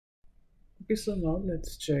Okay, so now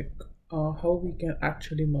let's check how we can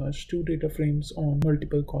actually merge two data frames on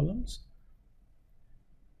multiple columns.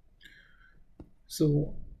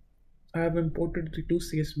 So I have imported the two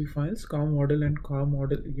CSV files, car model and car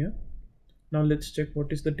model here. Now let's check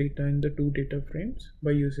what is the data in the two data frames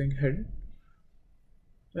by using head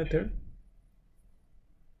method.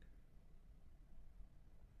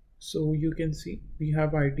 So you can see we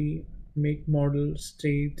have ID, make, model,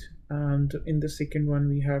 state, and in the second one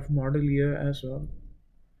we have model year as well.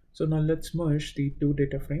 So now let's merge the two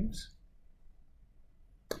data frames.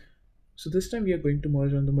 So this time we are going to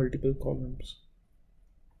merge on the multiple columns.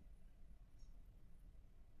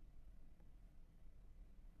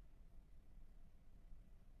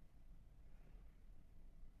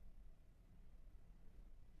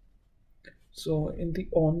 So in the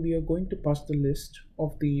on, we are going to pass the list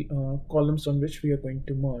of the columns on which we are going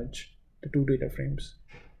to merge the two data frames.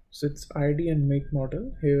 So it's ID and make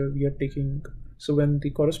model. Here we are taking, so when the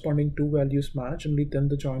corresponding two values match, only then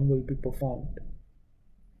the join will be performed.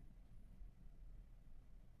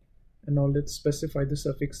 And now let's specify the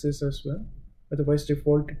suffixes as well. Otherwise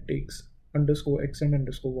default it takes underscore x and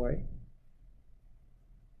underscore y.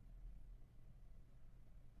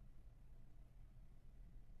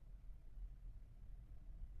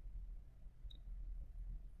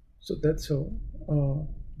 So that's how,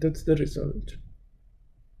 that's the result.